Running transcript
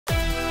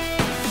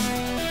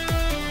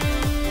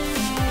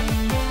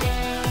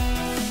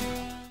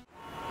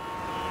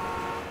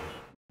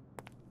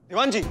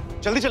दीवान जी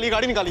जल्दी चलिए,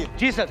 गाड़ी निकालिए।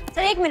 जी सर।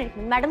 सर एक मिनट,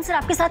 मैडम सर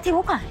आपके साथ ही,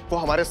 वो कहाँ है? वो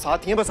हमारे साथ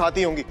ही हैं, बस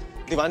आती होंगी।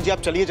 दीवान जी आप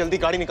चलिए, जल्दी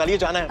गाड़ी निकालिए,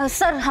 जाना है।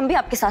 सर हम भी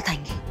आपके साथ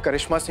आएंगे।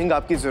 करिश्मा सिंह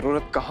आपकी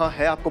जरूरत कहाँ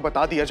है आपको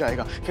बता दिया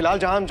जाएगा। फिलहाल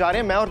जहाँ हम जा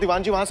रहे हैं मैं और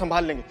दीवान जी वहाँ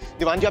संभाल लेंगे।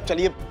 दीवान जी आप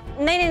चलिए।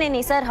 नहीं नहीं नहीं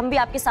नहीं सर, हम भी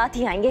आपके साथ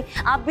ही आएंगे।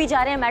 आप भी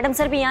जा रहे हैं, मैडम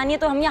सर भी यहाँ नहीं है,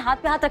 तो हम यहाँ हाथ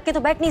पे हाथ रख के तो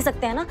बैठ नहीं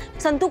सकते हैं ना।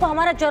 संतू को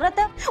हमारा जरूरत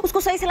है,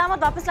 उसको सही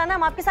सलामत वापस लाना,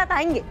 हम आपके साथ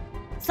आएंगे।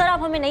 सर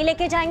आप हमें नहीं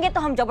लेके जाएंगे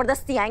तो हम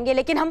जबरदस्ती आएंगे,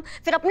 लेकिन हम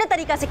फिर अपने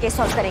तरीका से केस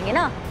सॉल्व करेंगे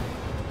ना।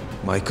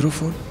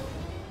 माइक्रोफोन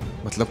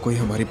मतलब कोई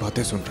हमारी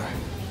बातें सुन रहा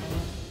है।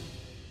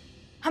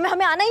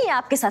 हमें आना ही है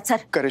आपके साथ सर।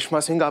 करिश्मा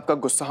सिंह आपका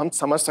गुस्सा हम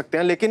समझ सकते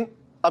हैं, लेकिन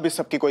अब इस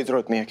सब की कोई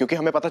जरूरत नहीं है, क्योंकि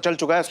हमें पता चल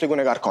चुका है असली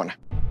गुनहगार कौन है।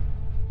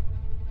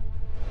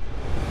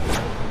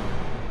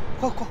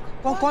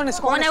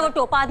 कौन है वो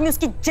टोपा आदमी?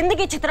 उसकी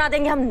जिंदगी छितरा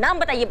देंगे हम। नाम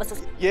बताइए बस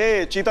उसका।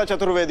 ये चीता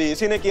चतुर्वेदी,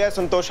 इसी ने किया है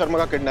संतोष शर्मा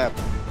का किडनैप।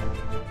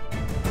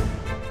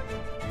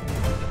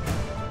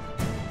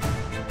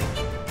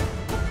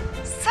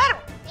 सर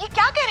ये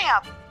क्या कह रहे हैं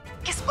आप?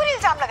 किस पर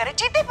इल्जाम लगा रहे?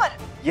 चीते पर?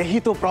 यही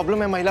तो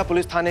प्रॉब्लम है महिला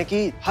पुलिस थाने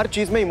की, हर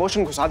चीज में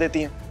इमोशन घुसा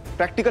देती हैं।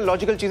 प्रैक्टिकल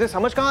लॉजिकल चीजें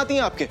समझ कहाँ आती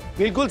हैं आपके?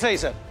 बिल्कुल सही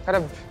सर। अरे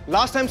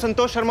लास्ट टाइम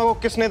संतोष शर्मा को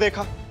किसने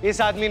देखा?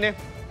 इस आदमी ने।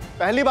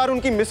 पहली बार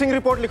उनकी मिसिंग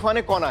रिपोर्ट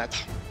लिखवाने कौन आया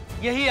था?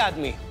 यही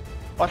आदमी।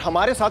 और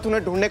हमारे साथ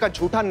उन्हें ढूंढने का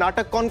झूठा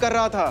नाटक कौन कर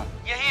रहा था?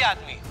 यही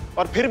आदमी।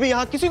 और फिर भी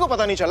यहाँ किसी को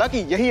पता नहीं चला कि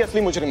यही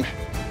असली मुजरिम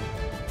है।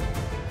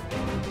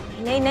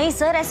 नहीं नहीं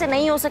सर, ऐसे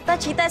नहीं हो सकता।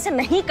 चीता ऐसे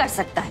नहीं कर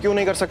सकता है। क्यों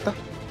नहीं कर सकता?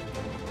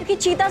 क्योंकि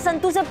चीता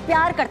संतू से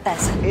प्यार करता है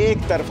सर।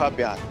 एक तरफा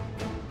प्यार,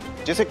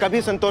 जिसे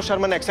कभी संतोष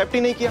शर्मा ने एक्सेप्ट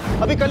ही नहीं किया।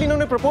 अभी कल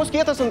इन्होंने प्रपोज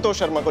किया था संतोष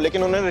शर्मा को,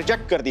 लेकिन उन्होंने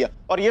रिजेक्ट कर दिया।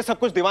 और ये सब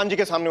कुछ दीवान जी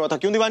के सामने हुआ था।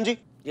 क्यों दीवान जी?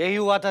 यही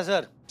हुआ था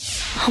सर।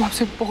 हम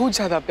आपसे बहुत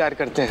ज्यादा प्यार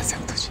करते हैं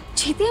संतोष।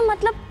 चीते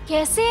मतलब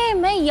कैसे?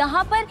 मैं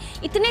यहाँ पर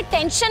इतने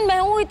टेंशन में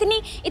हूँ,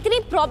 इतनी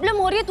प्रॉब्लम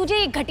हो रही है, तुझे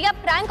ये घटिया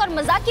प्रैंक और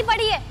मजाक की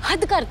पड़ी है।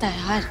 हद करता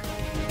है यार।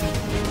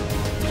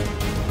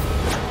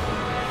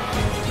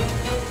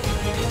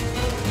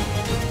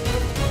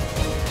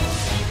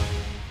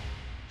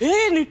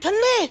 ए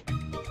निठल्ले,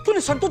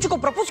 तूने संतोष जी को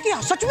प्रपोज किया?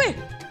 सच में?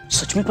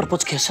 सच में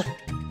प्रपोज किया सर।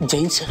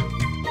 जैन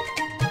सर।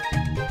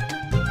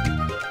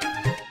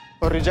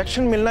 और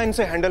रिजेक्शन मिलना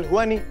इनसे हैंडल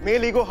हुआ नहीं।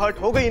 मेल ईगो हर्ट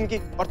हो गई इनकी,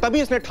 और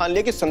तभी इसने ठान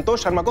लिया कि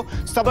संतोष शर्मा को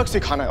सबक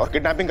सिखाना है और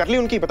किडनैपिंग कर ली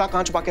उनकी। बता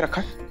कहाँ छुपा के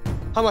रखा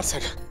है? अमर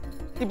सर,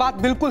 ये बात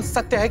बिल्कुल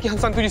सत्य है कि हम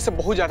संतोष जी से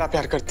बहुत ज्यादा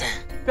प्यार करते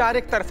हैं। प्यार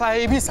एक तरफा है,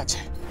 ये भी सच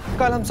है।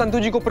 कल हम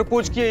संतोष जी को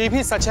प्रपोज किए, ये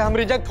भी सच है। हम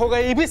रिजेक्ट हो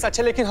गए, ये भी सच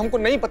है। लेकिन हमको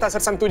नहीं पता सर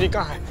संतोष जी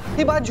कहाँ है।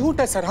 ये बात झूठ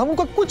है सर,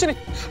 हमको कुछ नहीं।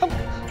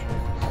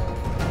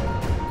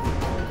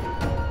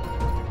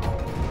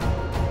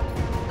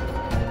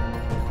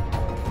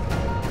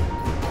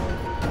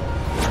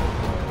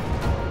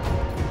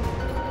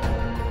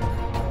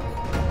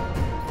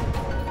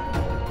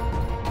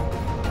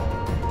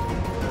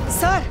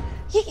 सर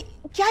ये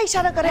क्या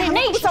इशारा कर रहे हैं?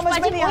 नहीं समझ में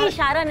नहीं आ कोई रहा।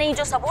 इशारा नहीं।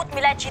 जो सबूत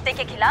मिला है चीते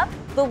के खिलाफ,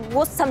 तो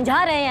वो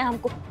समझा रहे हैं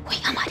हमको। कोई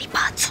हमारी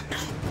बात सुन रहा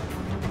है।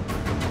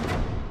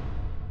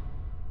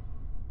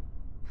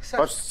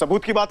 और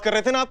सबूत की बात कर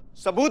रहे थे ना आप?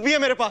 सबूत भी है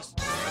मेरे पास।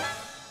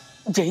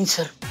 जैन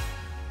सर।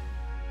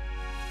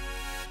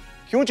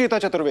 क्यों चीता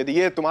चतुर्वेदी,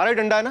 ये तुम्हारा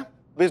डंडा है ना?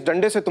 इस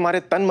डंडे से तुम्हारे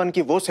तन मन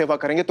की वो सेवा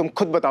करेंगे, तुम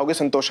खुद बताओगे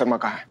संतोष शर्मा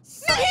कहाँ है।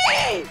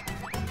 नहीं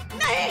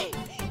नहीं,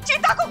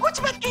 चीता को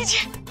कुछ मत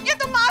कीजिए। ये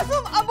तो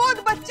मासूम अबोध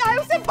बच्चा है,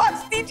 उसे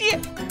बख्श दीजिए।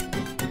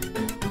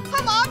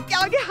 हम आपके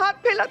आगे हाथ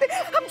फैलाते,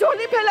 हम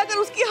झोली फैलाकर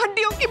उसकी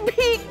हड्डियों की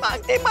भीख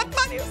मांगते। मत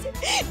मारिए उसे।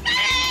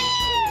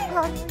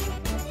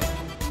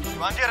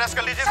 दीवान जी अरेस्ट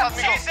कर लीजिए इस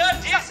आदमी को। जी सर,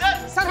 जी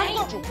सर। सर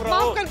हमको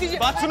माफ कर दीजिए।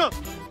 बात सुनो,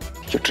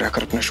 ये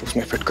ट्रैकर अपने शूज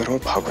में फिट करो और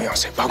भागो यहाँ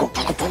से। भागो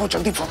भागो भागो,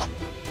 जल्दी भागो।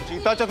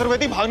 चीता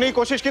चतुर्वेदी भागने की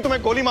कोशिश की तो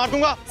मैं गोली मार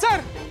दूंगा।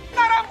 सर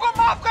हमको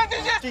माफ कर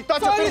दीजिए। चीता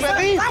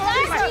चतुर्वेदी,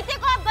 चीते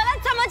को आप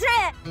गलत समझ रहे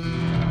हैं।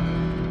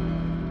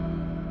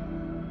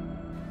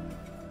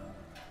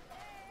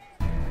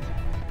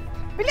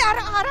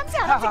 आराम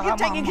से गिर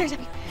जाएंगे, गिर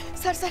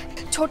जाएंगे।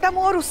 सर छोटा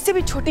मुंह और उससे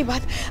भी छोटी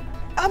बात,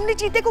 हमने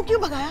चीते को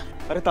क्यों भगाया?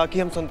 अरे ताकि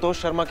हम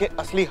संतोष शर्मा के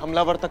असली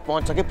हमलावर तक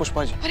पहुंच सके।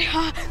 पुष्पा जी। अरे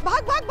हाँ,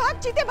 भाग भाग भाग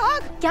चीते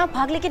भाग। क्या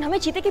भाग? लेकिन हमें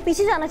चीते के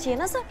पीछे जाना चाहिए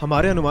ना सर।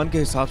 हमारे अनुमान के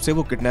हिसाब से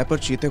वो किडनैपर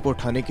चीते को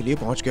उठाने के लिए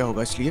पहुंच गया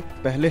होगा, इसलिए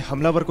पहले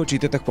हमलावर को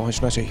चीते तक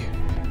पहुंचना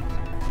चाहिए।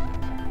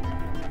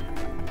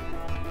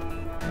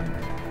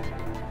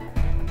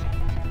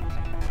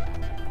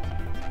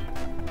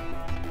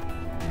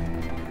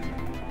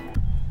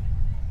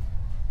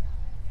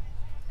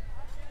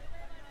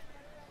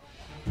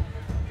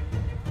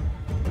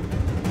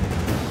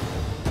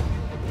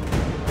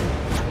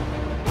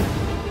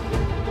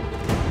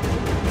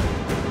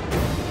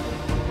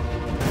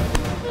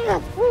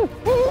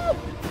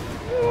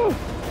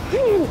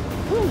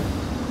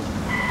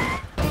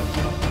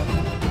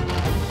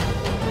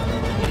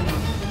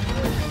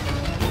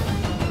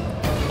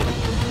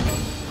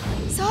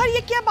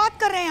 क्या बात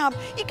कर रहे हैं आप?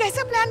 ये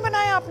कैसा प्लान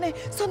बनाया आपने?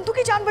 संतू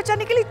की जान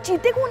बचाने के लिए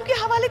चीते को उनके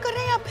हवाले कर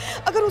रहे हैं आप?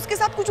 अगर उसके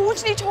साथ कुछ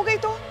ऊंच नीच हो गई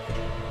तो?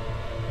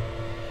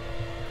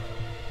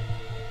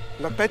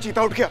 लगता है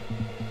चीता उठ गया।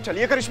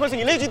 चलिए करिश्मा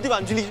सिंह, ले जी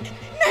दीवान जी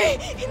लीजिए।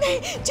 नहीं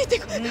नहीं चीते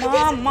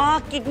को माँ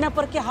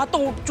किडनैपर के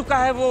हाथों उठ चुका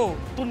है वो,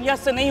 दुनिया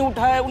से नहीं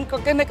उठा है। उनका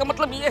कहने का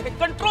मतलब ये है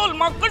कंट्रोल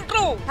माँ,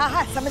 कंट्रोल। हाँ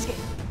हाँ समझ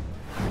गए।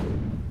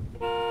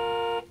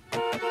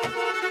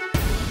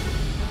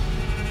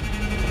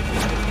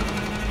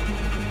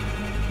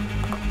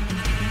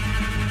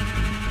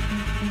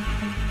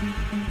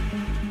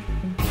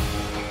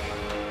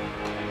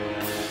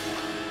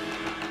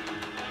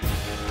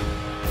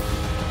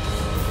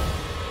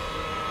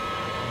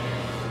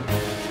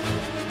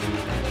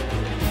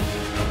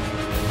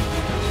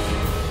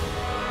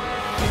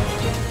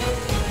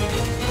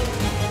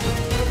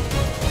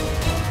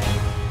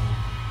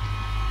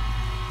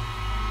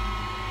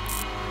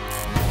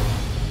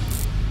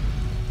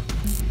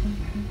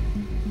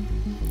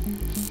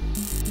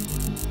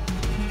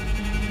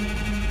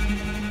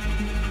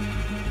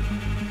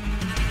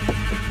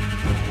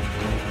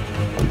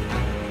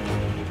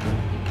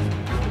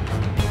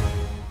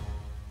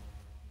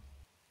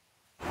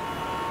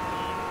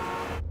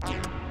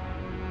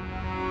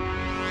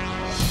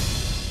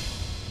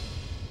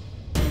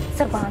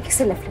 सर वहां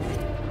से लेफ्ट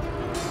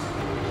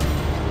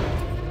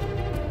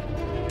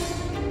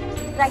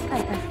राइट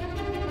राइट।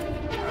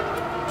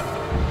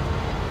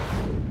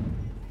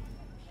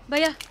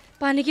 भैया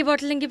पानी की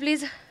बोतल लेंगे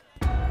प्लीज।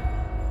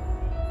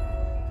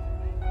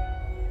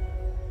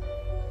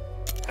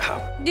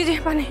 दीजिए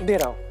पानी। दे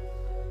रहा हूँ,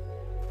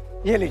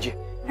 ये लीजिए।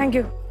 Thank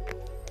you.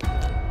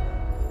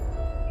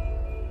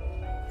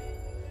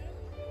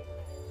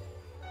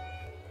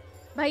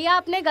 भैया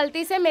आपने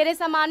गलती से मेरे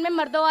सामान में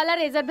मर्दों वाला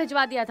रेजर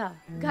भिजवा दिया था,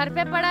 घर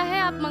पे पड़ा है,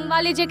 आप मंगवा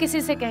लीजिए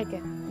किसी से कह के।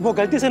 वो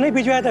गलती से नहीं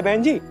भिजवाया था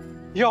बहन जी,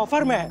 ये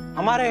ऑफर में है।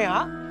 हमारे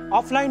यहाँ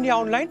ऑफलाइन या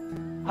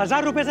ऑनलाइन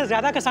 1000 रुपए से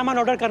ज्यादा का सामान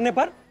ऑर्डर करने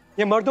पर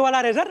ये मर्दों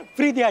वाला रेजर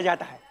फ्री दिया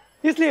जाता है,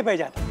 इसलिए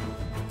भेजा था।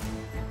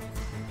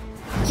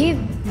 ये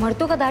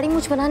मर्दों का दाढ़ी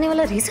मूछ बनाने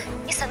वाला रेजर,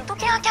 ये संतोष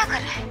के यहाँ क्या कर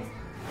रहा है?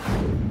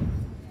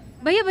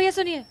 भैया भैया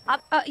सुनिए,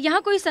 आप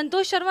यहाँ कोई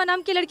संतोष शर्मा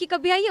नाम की लड़की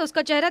कभी आई है?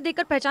 उसका चेहरा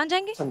देखकर पहचान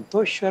जाएंगे।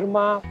 संतोष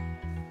शर्मा?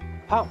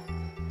 हाँ,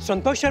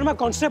 संतोष शर्मा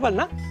कांस्टेबल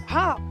ना?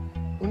 हाँ,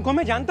 उनको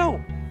मैं जानता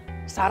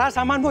हूँ। सारा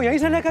सामान वो यहीं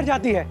से लेकर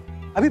जाती है।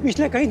 अभी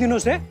पिछले कई दिनों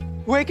से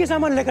वो एक ही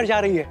सामान लेकर जा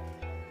रही है,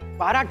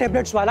 12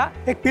 टेबलेट्स वाला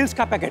एक पिल्स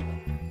का पैकेट,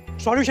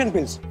 सॉल्यूशन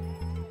पिल्स।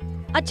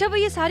 अच्छा, वो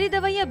ये सारी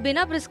दवाइयाँ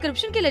बिना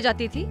प्रिस्क्रिप्शन के ले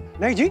जाती थी?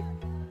 नहीं जी,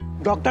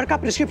 डॉक्टर का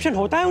प्रिस्क्रिप्शन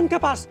होता है उनके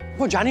पास,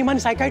 वो जानी मानी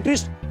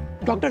साइकियाट्रिस्ट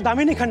डॉक्टर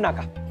दामिनी खन्ना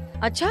का।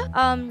 अच्छा,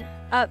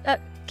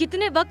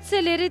 कितने वक्त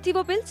से ले रही थी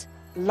वो पिल्स?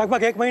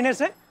 लगभग 1 महीने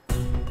से।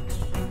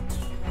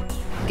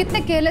 कितने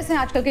केयरलेस हैं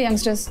आजकल के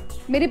यंगस्टर्स।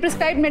 मेरी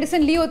प्रिस्क्राइब्ड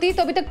मेडिसिन ली होती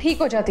तो अभी तक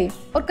ठीक हो जाती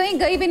और कहीं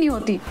गई भी नहीं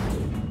होती।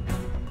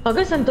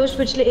 अगर संतोष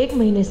पिछले 1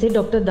 महीने से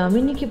डॉक्टर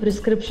दामिनी की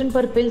प्रिस्क्रिप्शन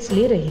पर पिल्स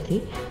ले रही थी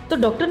तो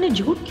डॉक्टर ने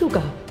झूठ क्यों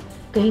कहा?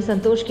 कहीं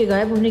संतोष के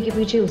गायब होने के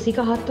पीछे उसी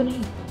का हाथ तो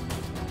नहीं?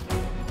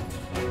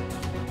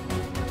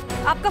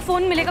 आपका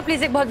फोन मिलेगा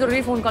प्लीज, एक बहुत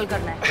जरूरी फोन कॉल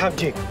करना है। हाँ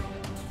जी,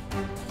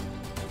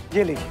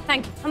 ये लीजिए।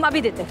 थैंक यू, हम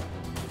अभी देते हैं।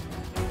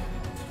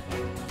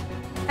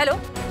 हेलो,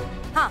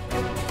 हाँ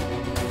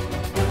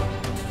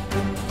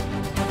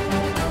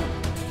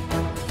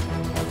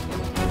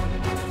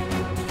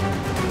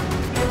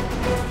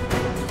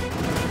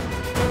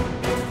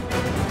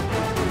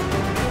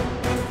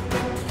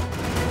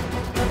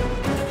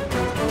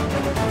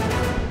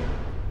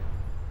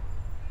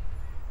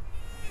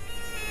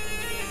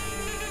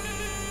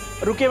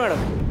रुकिए मैडम,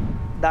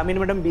 दामिनी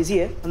मैडम बिजी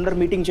है, अंदर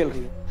मीटिंग चल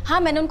रही है। हाँ,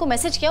 मैंने उनको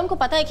मैसेज किया, उनको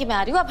पता है कि मैं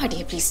आ रही हूँ, आप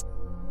हटिए प्लीज।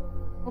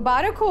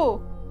 मुबारक हो,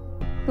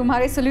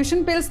 तुम्हारे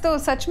सोल्यूशन पिल्स तो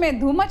सच में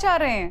धूम मचा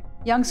रहे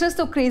हैं। यंगस्टर्स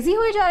तो क्रेजी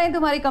हो जा रहे हैं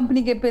तुम्हारी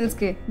कंपनी के पिल्स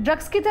के।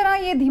 ड्रग्स की तरह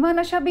ये धीमा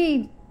नशा भी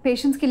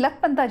पेशेंट्स की लत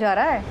बनता जा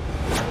रहा है।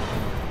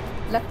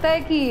 लगता है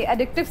कि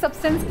एडिक्टिव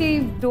सब्सटेंस की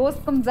डोज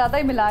तुम ज्यादा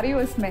ही मिला रही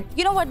हो इसमें।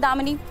 यू नो व्हाट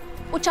दामिनी,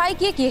 ऊंचाई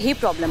की एक यही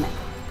प्रॉब्लम है,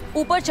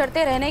 ऊपर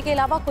चढ़ते रहने के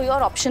अलावा कोई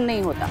और ऑप्शन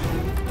नहीं होता।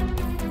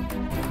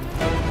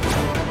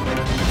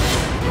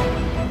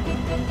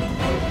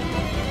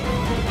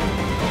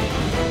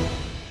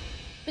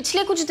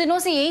 पिछले कुछ दिनों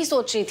से यही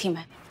सोच रही थी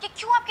मैं कि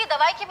क्यों आपकी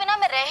दवाई के बिना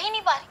मैं रह ही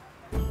नहीं पा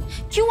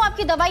रही, क्यों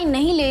आपकी दवाई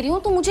नहीं ले रही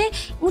हूँ तो मुझे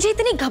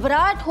इतनी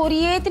घबराहट हो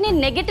रही है, इतने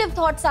नेगेटिव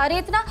थॉट्स आ रहे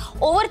हैं, इतना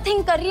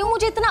ओवरथिंक कर रही हूँ,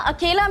 मुझे इतना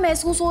अकेला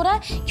महसूस हो रहा है,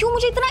 क्यों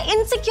मुझे इतना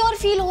इनसिक्योर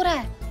फील हो रहा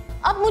है।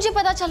 अब मुझे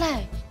पता चला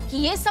है कि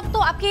ये सब तो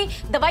आपकी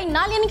दवाई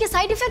ना लेने के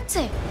साइड इफेक्ट्स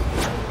है।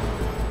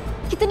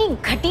 कितनी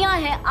घटिया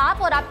है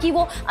आप और आपकी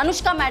वो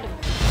अनुष्का मैडम।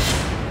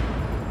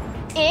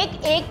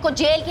 एक एक को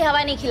जेल की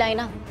हवा नहीं खिलाई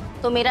ना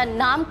तो मेरा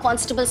नाम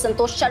कांस्टेबल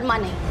संतोष शर्मा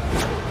नहीं।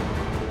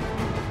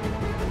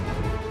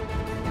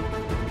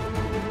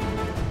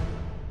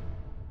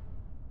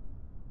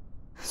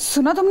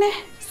 सुना तुमने?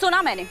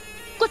 सुना मैंने,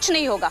 कुछ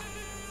नहीं होगा।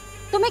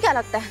 तुम्हें क्या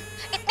लगता है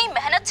इतनी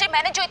मेहनत से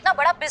मैंने जो इतना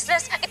बड़ा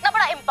बिजनेस, इतना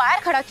बड़ा एम्पायर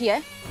खड़ा किया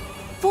है,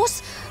 वो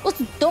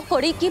उस 2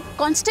 कौड़ी की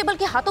कांस्टेबल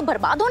के हाथों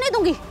बर्बाद होने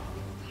दूंगी?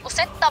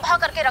 उसे तबाह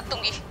करके रख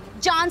दूंगी,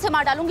 जान से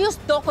मार डालूंगी उस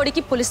 2 कौड़ी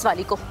की पुलिस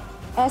वाली को।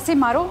 ऐसे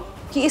मारो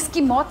कि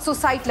इसकी मौत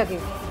सुसाइड लगे।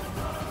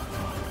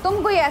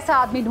 तुम कोई ऐसा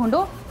आदमी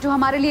ढूंढो जो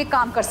हमारे लिए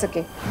काम कर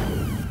सके।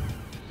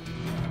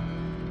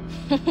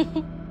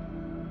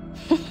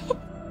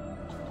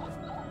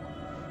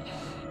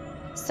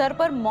 सर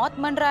पर मौत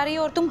मंडरा रही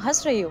हो और तुम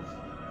हंस रही हो।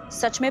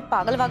 सच में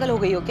पागल वागल हो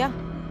गई हो क्या?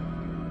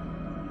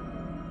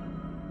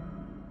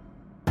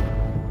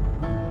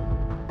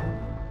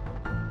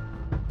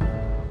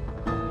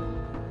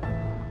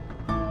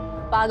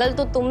 पागल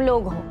तो तुम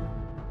लोग हो।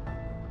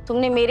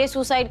 तुमने मेरे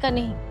सुसाइड का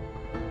नहीं,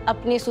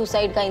 अपने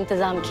सुसाइड का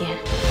इंतजाम किया है।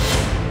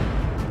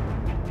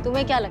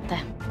 तुम्हें क्या लगता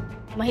है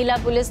महिला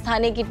पुलिस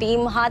थाने की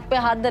टीम हाथ पे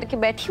हाथ धर के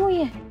बैठी हुई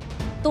है?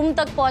 तुम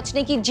तक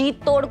पहुंचने की जी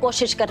तोड़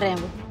कोशिश कर रहे हैं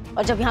वो,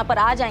 और जब यहाँ पर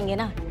आ जाएंगे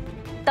ना,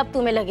 तब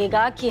तुम्हें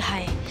लगेगा कि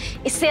हाय,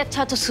 इससे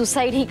अच्छा तो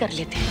सुसाइड ही कर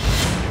लेते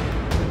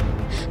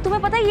हैं।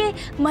 तुम्हें पता है ये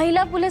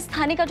महिला पुलिस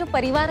थाने का जो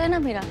परिवार है ना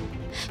मेरा,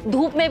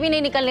 धूप में भी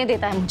नहीं निकलने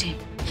देता है मुझे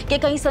कि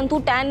कहीं संतू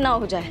टैन ना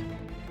हो जाए।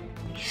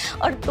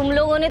 और तुम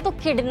लोगों ने तो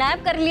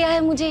किडनैप कर लिया है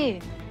मुझे।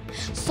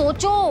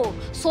 सोचो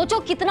सोचो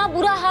कितना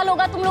बुरा हाल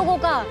होगा तुम लोगों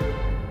का।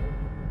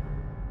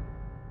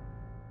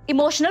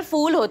 इमोशनल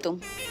फूल हो तुम।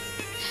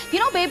 यू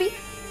नो बेबी,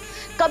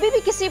 कभी भी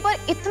किसी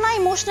पर इतना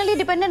इमोशनली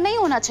डिपेंडेंट नहीं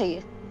होना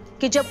चाहिए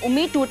कि जब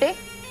उम्मीद टूटे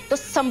तो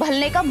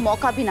संभलने का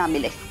मौका भी ना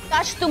मिले।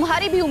 आज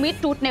तुम्हारी भी उम्मीद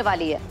टूटने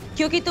वाली है,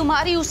 क्योंकि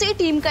तुम्हारी उसी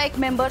टीम का एक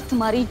मेंबर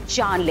तुम्हारी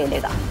जान ले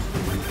लेगा।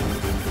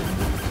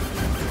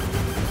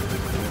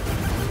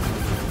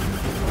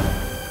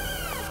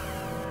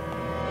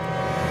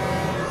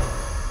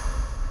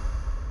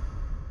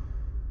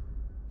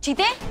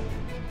 चीते,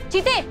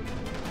 चीते,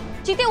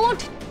 चीते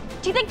उठ।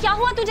 चीते क्या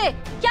हुआ तुझे?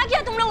 क्या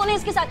किया तुम लोगों ने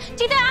इसके साथ?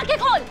 चीते आंखें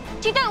खोल।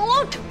 चीते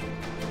उठ।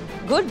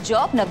 गुड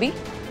जॉब नबी,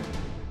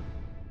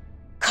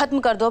 खत्म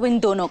कर दो अब इन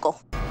दोनों को।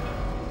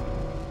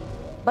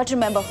 बट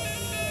रिमेंबर,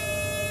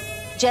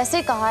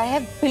 जैसे कहा है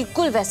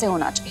बिल्कुल वैसे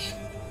होना चाहिए।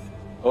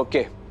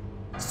 ओके।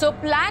 सो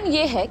प्लान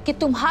ये है कि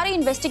तुम्हारे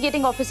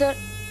इन्वेस्टिगेटिंग ऑफिसर,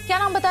 क्या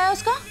नाम बताया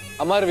उसका?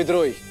 अमर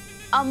विद्रोही।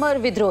 अमर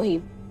विद्रोही।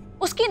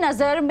 उसकी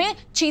नजर में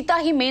चीता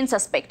ही मेन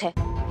सस्पेक्ट है।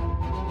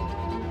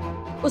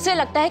 उसे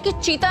लगता है कि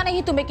चीता ने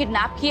ही तुम्हें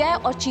किडनैप किया है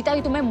और चीता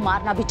ही तुम्हें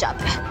मारना भी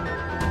चाहता है।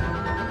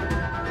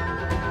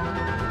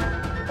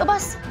 तो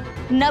बस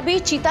नबी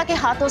चीता के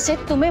हाथों से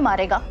तुम्हें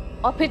मारेगा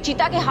और फिर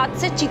चीता के हाथ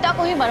से चीता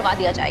को ही मरवा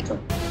दिया जाएगा।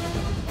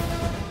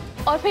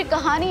 और फिर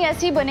कहानी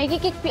ऐसी बनेगी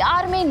कि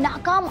प्यार में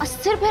नाकाम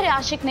अस्थिर भरे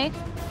आशिक ने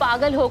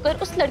पागल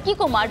होकर उस लड़की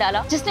को मार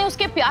डाला जिसने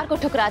उसके प्यार को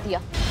ठुकरा दिया,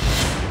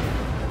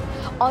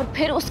 और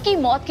फिर उसकी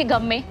मौत के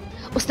गम में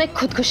उसने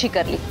खुदकुशी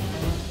कर ली।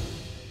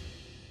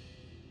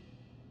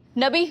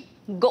 नबी,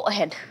 गो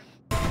अहेड।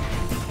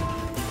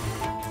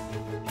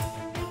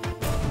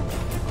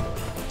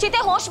 चीते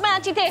होश में आ।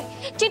 चीते,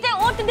 चीते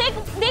उठ। देख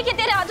देख ये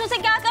तेरे हाथों से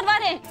क्या करवा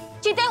रहे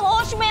हैं। चीते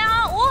होश में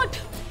आ, उठ।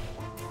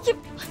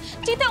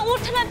 चीते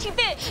उठ ना।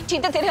 चीते,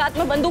 चीते तेरे हाथ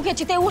में बंदूक है।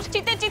 चीते उठ।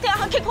 चीते, चीते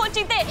आंखें खोल।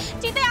 चीते,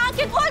 चीते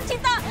आंखें खोल।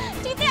 चीता,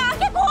 चीते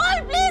आंखें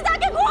खोल, प्लीज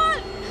आंखें खोल,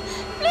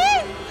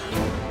 प्लीज।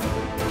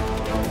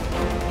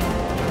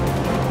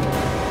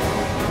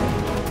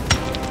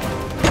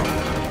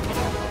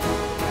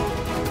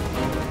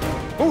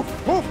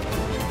 मूव।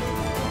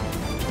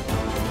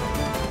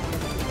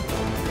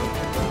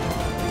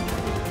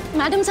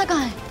 मैडम सर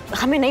कहाँ है?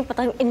 हमें नहीं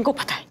पता, इनको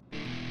पता है।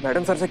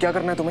 मैडम सर से क्या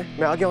करना है तुम्हें?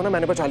 मैं आ गया हूं ना,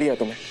 मैंने बचा लिया है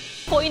तुम्हें।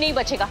 कोई नहीं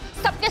बचेगा,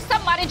 सबके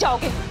सब मारे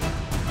जाओगे।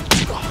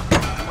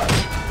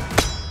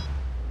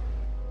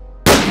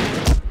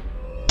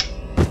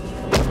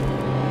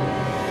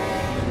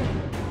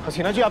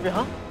 हसीना जी, आप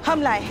यहाँ?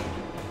 हम लाए।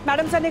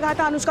 मैडम सर ने कहा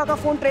था अनुष्का का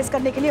फोन ट्रेस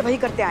करने के लिए, वही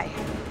करते आए।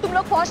 तुम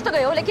लोग पहुंच तो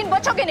गए हो लेकिन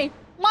बचोगे नहीं।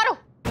 मारो।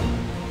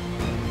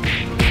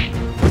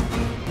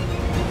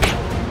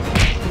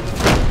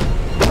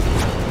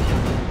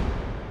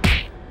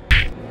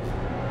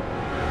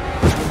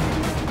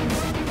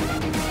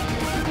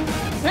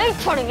 नहीं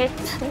छोड़ेंगे,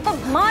 तुमको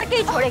मार के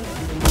ही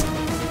छोड़ेंगे।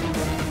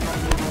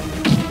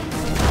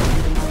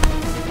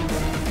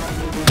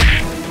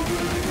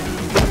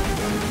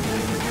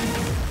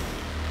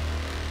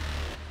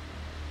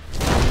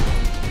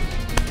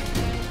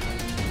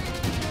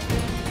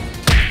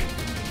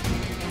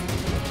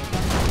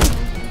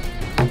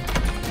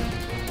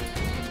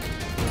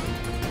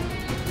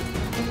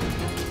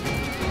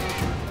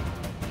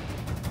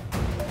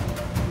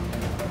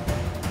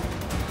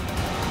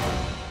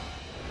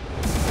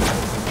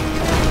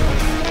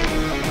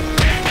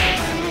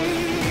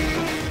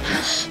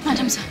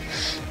 मैडम सर,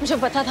 मुझे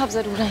पता था आप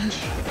जरूर आएंगी।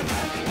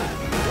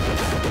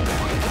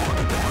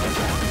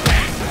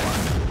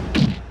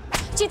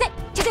 चीते,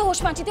 चीते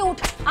होश में आ। चीते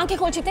उठ, आंखें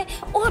खोल। चीते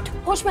उठ,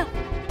 होश में आ।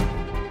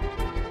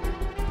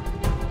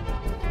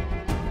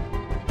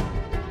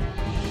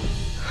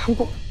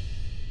 हमको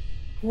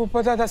वो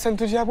पता था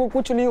संतोष जी, आपको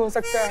कुछ नहीं हो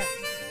सकता है।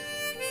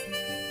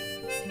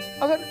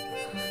 अगर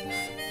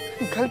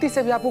गलती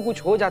से भी आपको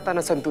कुछ हो जाता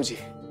ना संतोष जी,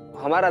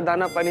 हमारा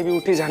दाना पानी भी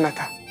उठ ही जाना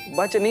था।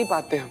 बच नहीं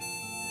पाते हम,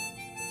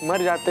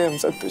 मर जाते हैं हम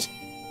संतोष जी।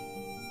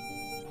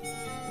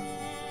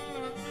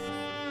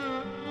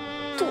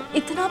 तू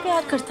इतना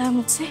प्यार करता है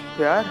मुझसे?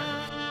 प्यार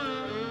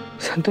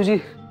संतोष जी,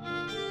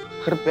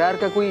 अगर प्यार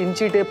का कोई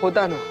इंची टेप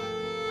होता ना,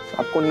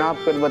 तो आपको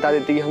नाप कर बता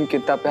देती कि हम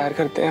कितना प्यार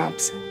करते हैं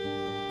आपसे।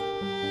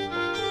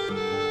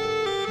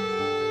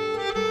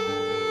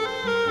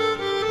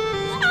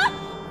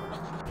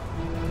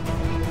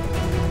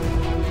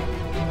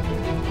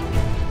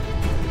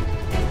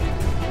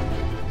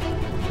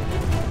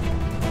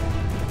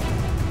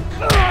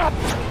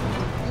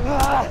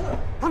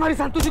 हमारी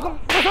संतु जी को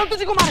मारेगा, संतु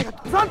जी को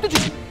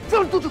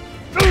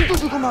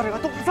मारेगा,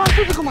 तो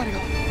संतु जी को मारेगा।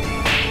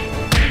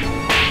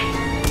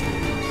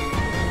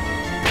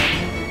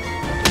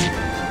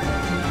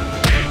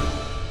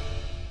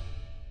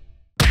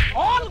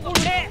 ऑल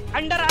गुंडे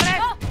अंडर आ रहे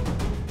हैं।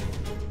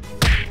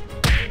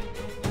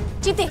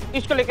 चीते,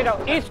 इसको लेके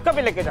जाओ, इसको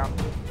भी लेके जाओ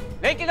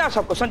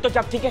सबको। संतोष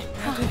आप ठीक है?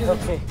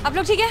 ओके। आप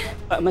लोग ठीक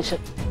है? मैं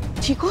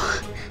ठीक हो?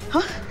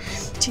 हाँ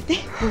चीते।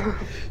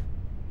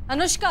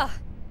 अनुष्का,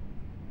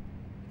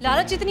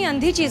 लालच इतनी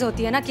अंधी चीज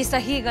होती है ना कि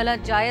सही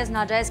गलत जायज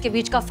नाजायज के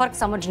बीच का फर्क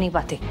समझ नहीं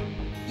पाते,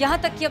 यहाँ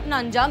तक कि अपना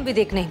अंजाम भी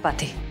देख नहीं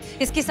पाते।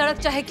 इसकी सड़क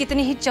चाहे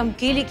कितनी ही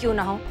चमकीली क्यों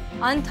ना हो,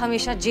 अंत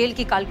हमेशा जेल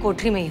की काल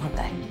कोठरी में ही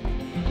होता है।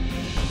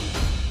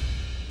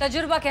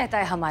 तजुर्बा कहता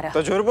है हमारा।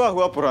 तजुर्बा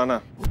हुआ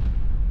पुराना,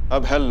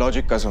 अब है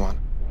लॉजिक का जमाना।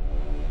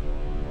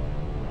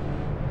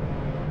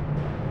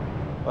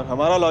 और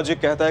हमारा लॉजिक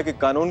कहता है कि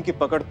कानून की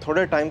पकड़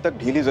थोड़े टाइम तक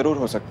ढीली जरूर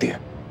हो सकती है,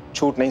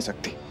 छूट नहीं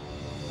सकती।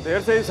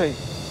 देर से ही सही,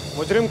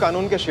 मुजरिम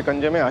कानून के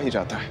शिकंजे में आ ही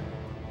जाता है।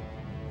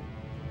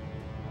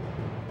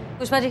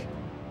 पुष्पा जी।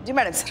 जी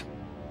मैडम सर।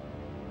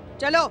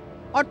 चलो,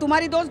 और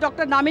तुम्हारी दोस्त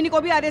डॉक्टर नामिनी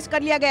को भी अरेस्ट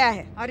कर लिया गया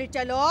है। अरे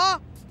चलो।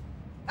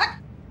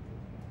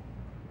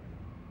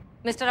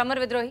 मिस्टर अमर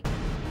विद्रोही,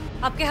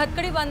 आपके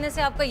हथकड़ी बांधने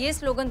से आपका ये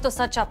स्लोगन तो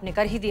सच आपने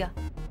कर ही दिया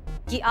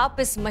कि आप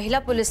इस महिला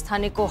पुलिस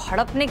थाने को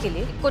हड़पने के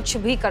लिए कुछ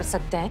भी कर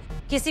सकते हैं,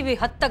 किसी भी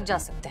हद तक जा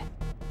सकते हैं।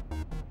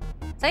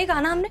 सही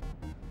कहा ना हमने?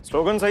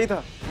 स्लोगन सही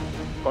था,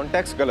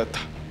 कॉन्टेक्स्ट गलत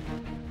था।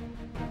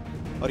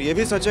 और ये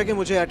भी सच है कि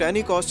मुझे एट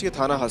एनी कॉस्ट ये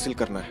थाना हासिल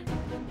करना है।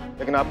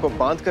 लेकिन आपको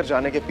बांध कर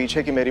जाने के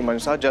पीछे की मेरी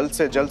मंशा जल्द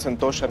से जल्द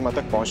संतोष शर्मा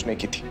तक पहुंचने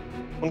की थी,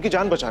 उनकी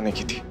जान बचाने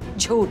की थी।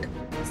 झूठ,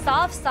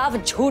 साफ साफ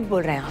झूठ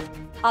बोल रहे हैं आप।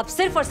 आप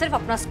सिर्फ और सिर्फ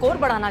अपना स्कोर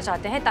बढ़ाना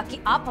चाहते हैं ताकि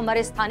आप हमारे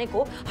इस थाने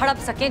को हड़प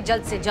सकें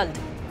जल्द से जल्द।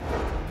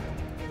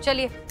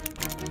 चलिए,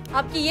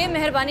 आपकी ये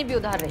मेहरबानी भी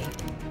उधार रही,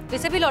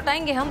 इसे भी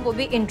लौटाएंगे हम, वो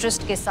भी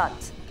इंटरेस्ट के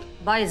साथ,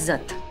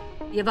 बाइज्जत।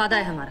 ये वादा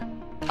है हमारा।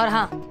 और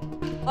हाँ,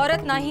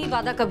 औरत ना ही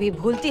वादा कभी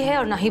भूलती है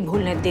और ना ही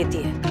भूलने देती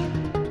है।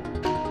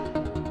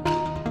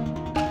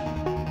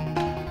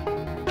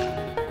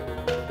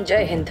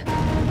 जय हिंद।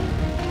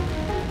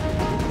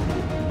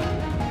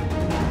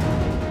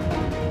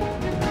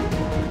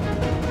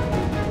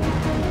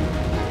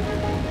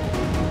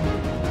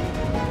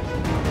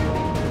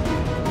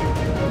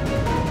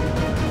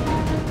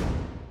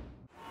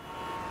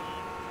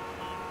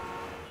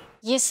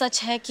 ये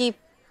सच है कि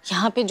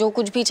यहाँ पे जो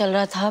कुछ भी चल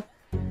रहा था,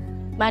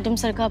 मैडम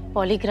सर का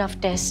पॉलीग्राफ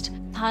टेस्ट,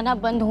 थाना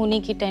बंद होने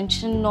की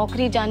टेंशन,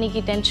 नौकरी जाने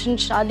की टेंशन,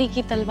 शादी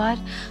की तलवार,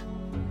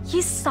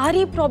 ये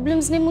सारी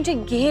प्रॉब्लम्स ने मुझे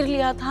घेर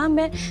लिया था।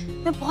 मैं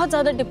बहुत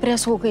ज्यादा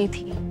डिप्रेस हो गई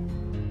थी।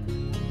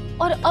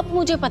 और अब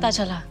मुझे पता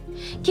चला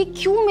कि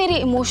क्यों मेरे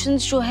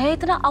इमोशंस जो है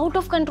इतना आउट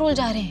ऑफ कंट्रोल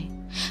जा रहे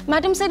हैं।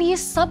 मैडम सर, ये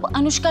सब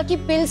अनुष्का की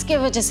पिल्स के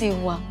वजह से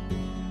हुआ,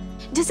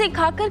 जिसे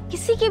खाकर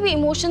किसी के भी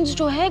इमोशंस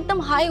जो है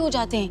एकदम हाई हो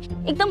जाते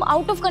हैं, एकदम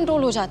आउट ऑफ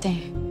कंट्रोल हो जाते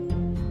हैं।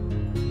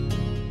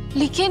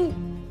 लेकिन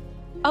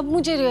अब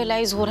मुझे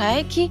रियलाइज हो रहा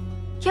है कि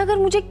अगर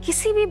मुझे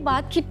किसी भी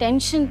बात की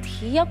टेंशन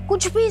थी या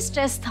कुछ भी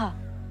स्ट्रेस था,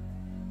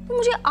 तो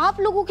मुझे आप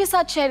लोगों के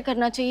साथ शेयर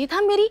करना चाहिए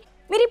था। मेरी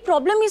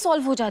प्रॉब्लम ही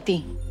सॉल्व हो जाती।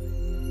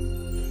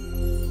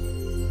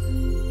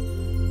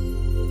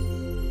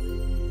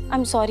 I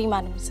am sorry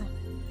madam sir.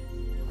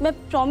 मैं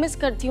प्रॉमिस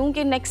करती हूँ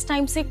कि नेक्स्ट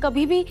टाइम से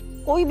कभी भी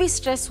कोई भी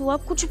स्ट्रेस हुआ,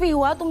 कुछ भी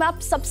हुआ, तो मैं आप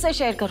सबसे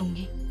शेयर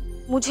करूंगी।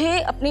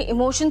 मुझे अपने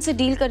इमोशन से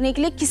डील करने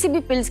के लिए किसी भी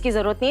पिल्स की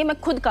जरूरत नहीं है, मैं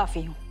खुद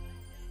काफी हूँ।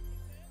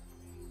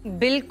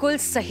 बिल्कुल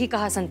सही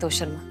कहा संतोष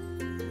शर्मा।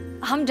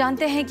 हम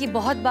जानते हैं कि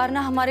बहुत बार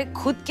ना हमारे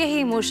खुद के ही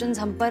इमोशंस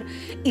हम पर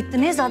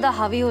इतने ज्यादा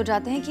हावी हो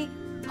जाते हैं कि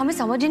हमें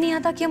समझ ही नहीं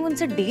आता कि हम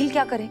उनसे डील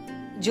क्या करें।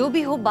 जो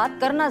भी हो, बात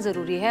करना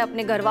जरूरी है,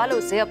 अपने घर वालों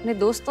से, अपने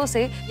दोस्तों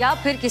से, या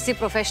फिर किसी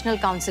प्रोफेशनल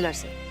काउंसलर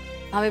से।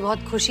 हमें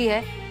बहुत खुशी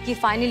है कि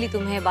फाइनली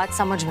तुम्हें ये बात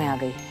समझ में आ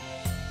गई।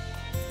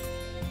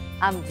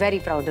 I am very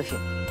proud of you.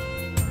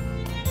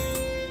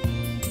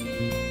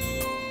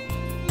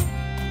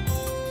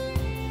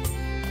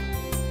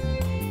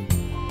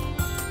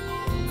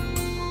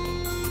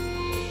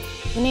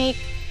 तूने एक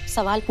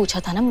सवाल पूछा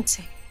था ना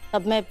मुझसे,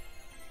 तब मैं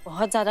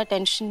बहुत ज्यादा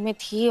टेंशन में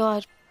थी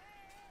और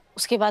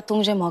उसके बाद तो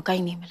मुझे मौका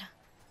ही नहीं मिला।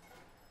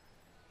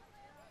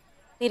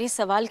 तेरे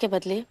सवाल के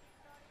बदले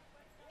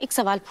एक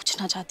सवाल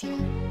पूछना चाहती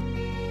हूँ।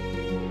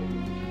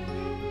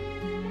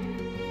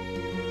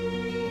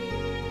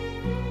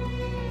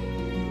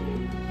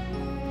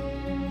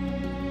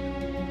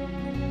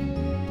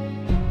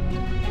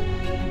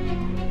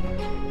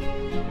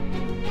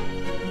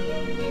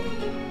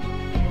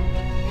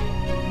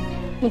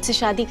 मुझसे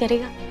शादी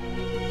करेगा?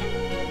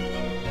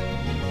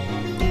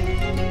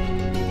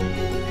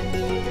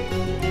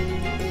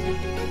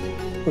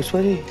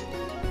 पुष्पा जी,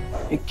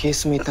 एक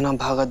केस में इतना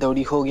भागा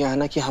दौड़ी हो गया है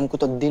ना कि हमको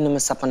तो दिन में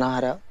सपना आ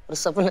रहा है, और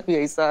सपना भी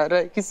ऐसा आ रहा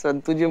है कि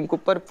संतु जी हमको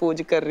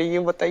प्रपोज कर रही है।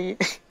 बताइए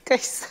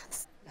कैसा?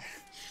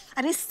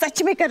 अरे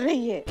सच में कर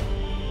रही है।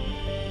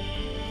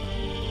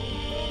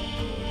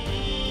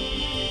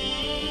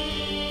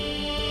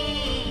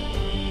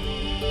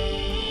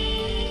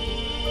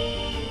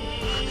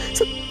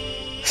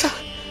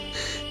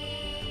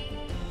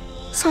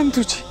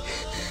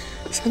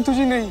 संतु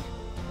जी नहीं,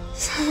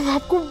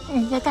 आपको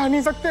बता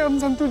नहीं सकते हम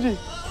संतु जी।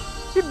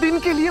 इस दिन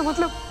के लिए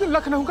मतलब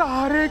लखनऊ का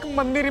हर एक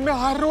मंदिर में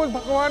हर रोज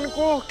भगवान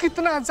को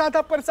कितना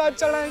ज्यादा प्रसाद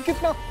चढ़ाए,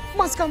 कितना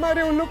मस्का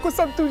मारे उन लोग को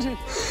संतु जी।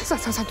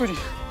 संतु जी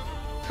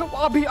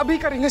अभी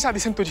करेंगे शादी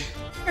संतु जी।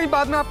 कहीं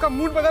बाद में आपका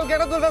मूड बदल गया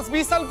ना तो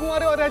 10-20 साल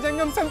कुंवारे और रह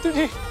जाएंगे हम संतु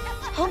जी।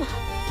 हम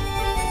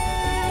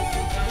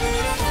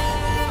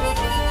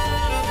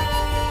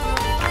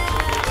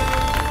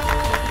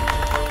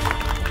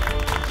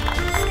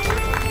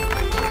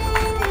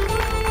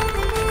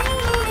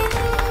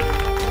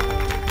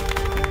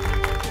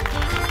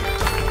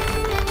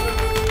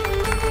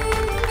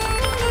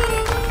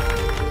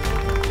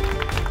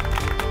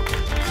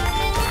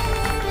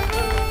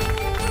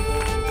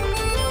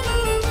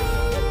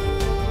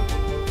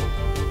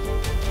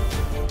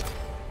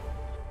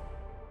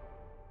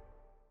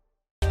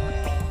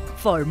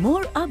For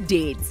more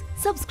updates,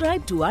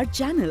 subscribe to our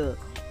channel,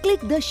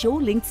 click the show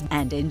links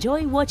and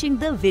enjoy watching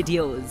the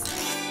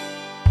videos.